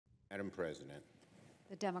Madam President.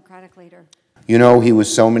 The Democratic leader. You know, he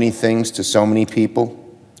was so many things to so many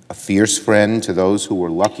people, a fierce friend to those who were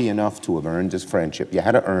lucky enough to have earned his friendship. You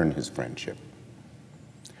had to earn his friendship.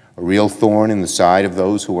 A real thorn in the side of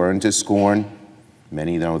those who earned his scorn.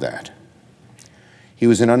 Many know that. He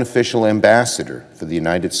was an unofficial ambassador for the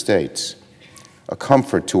United States, a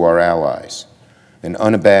comfort to our allies, an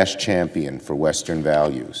unabashed champion for Western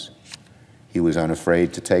values. He was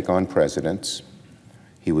unafraid to take on presidents.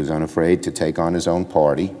 He was unafraid to take on his own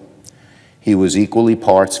party. He was equally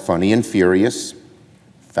parts funny and furious,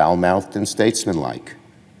 foul-mouthed and statesmanlike.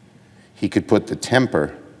 He could put the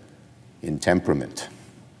temper in temperament.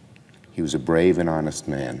 He was a brave and honest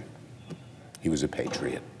man. He was a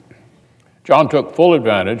patriot. John took full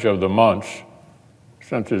advantage of the months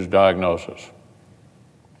since his diagnosis.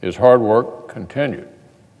 His hard work continued.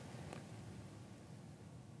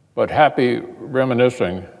 But happy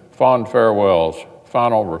reminiscing, fond farewells,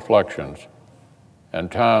 final reflections, and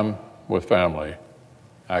time with family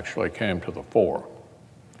actually came to the fore.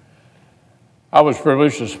 I was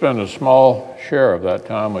privileged to spend a small share of that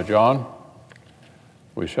time with John.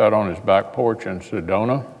 We sat on his back porch in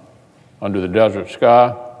Sedona under the desert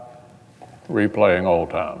sky, replaying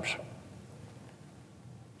old times.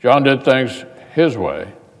 John did things his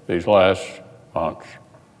way these last months.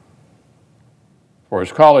 For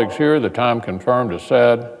his colleagues here, the time confirmed a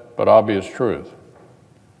sad but obvious truth.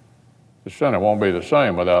 The Senate won't be the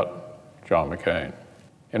same without John McCain.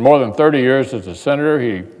 In more than 30 years as a senator,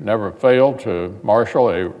 he never failed to marshal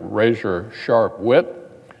a razor-sharp wit,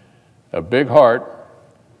 a big heart,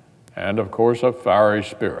 and of course, a fiery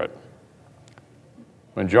spirit.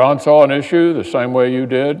 When John saw an issue the same way you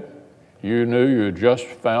did, you knew you had just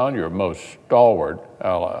found your most stalwart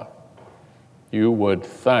ally. You would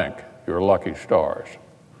thank your lucky stars.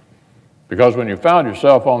 Because when you found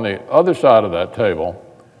yourself on the other side of that table,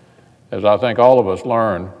 as I think all of us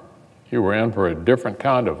learned, you were in for a different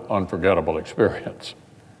kind of unforgettable experience.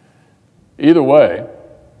 Either way,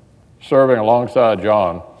 serving alongside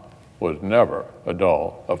John was never a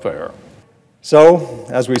dull affair. So,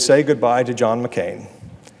 as we say goodbye to John McCain,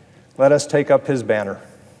 let us take up his banner.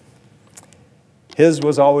 His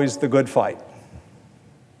was always the good fight.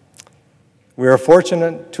 We are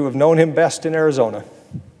fortunate to have known him best in Arizona.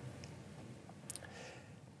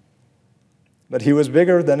 But he was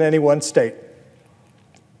bigger than any one state.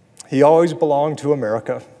 He always belonged to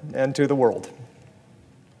America and to the world.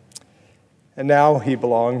 And now he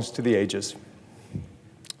belongs to the ages.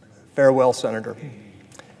 Farewell, Senator.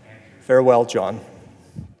 Farewell, John.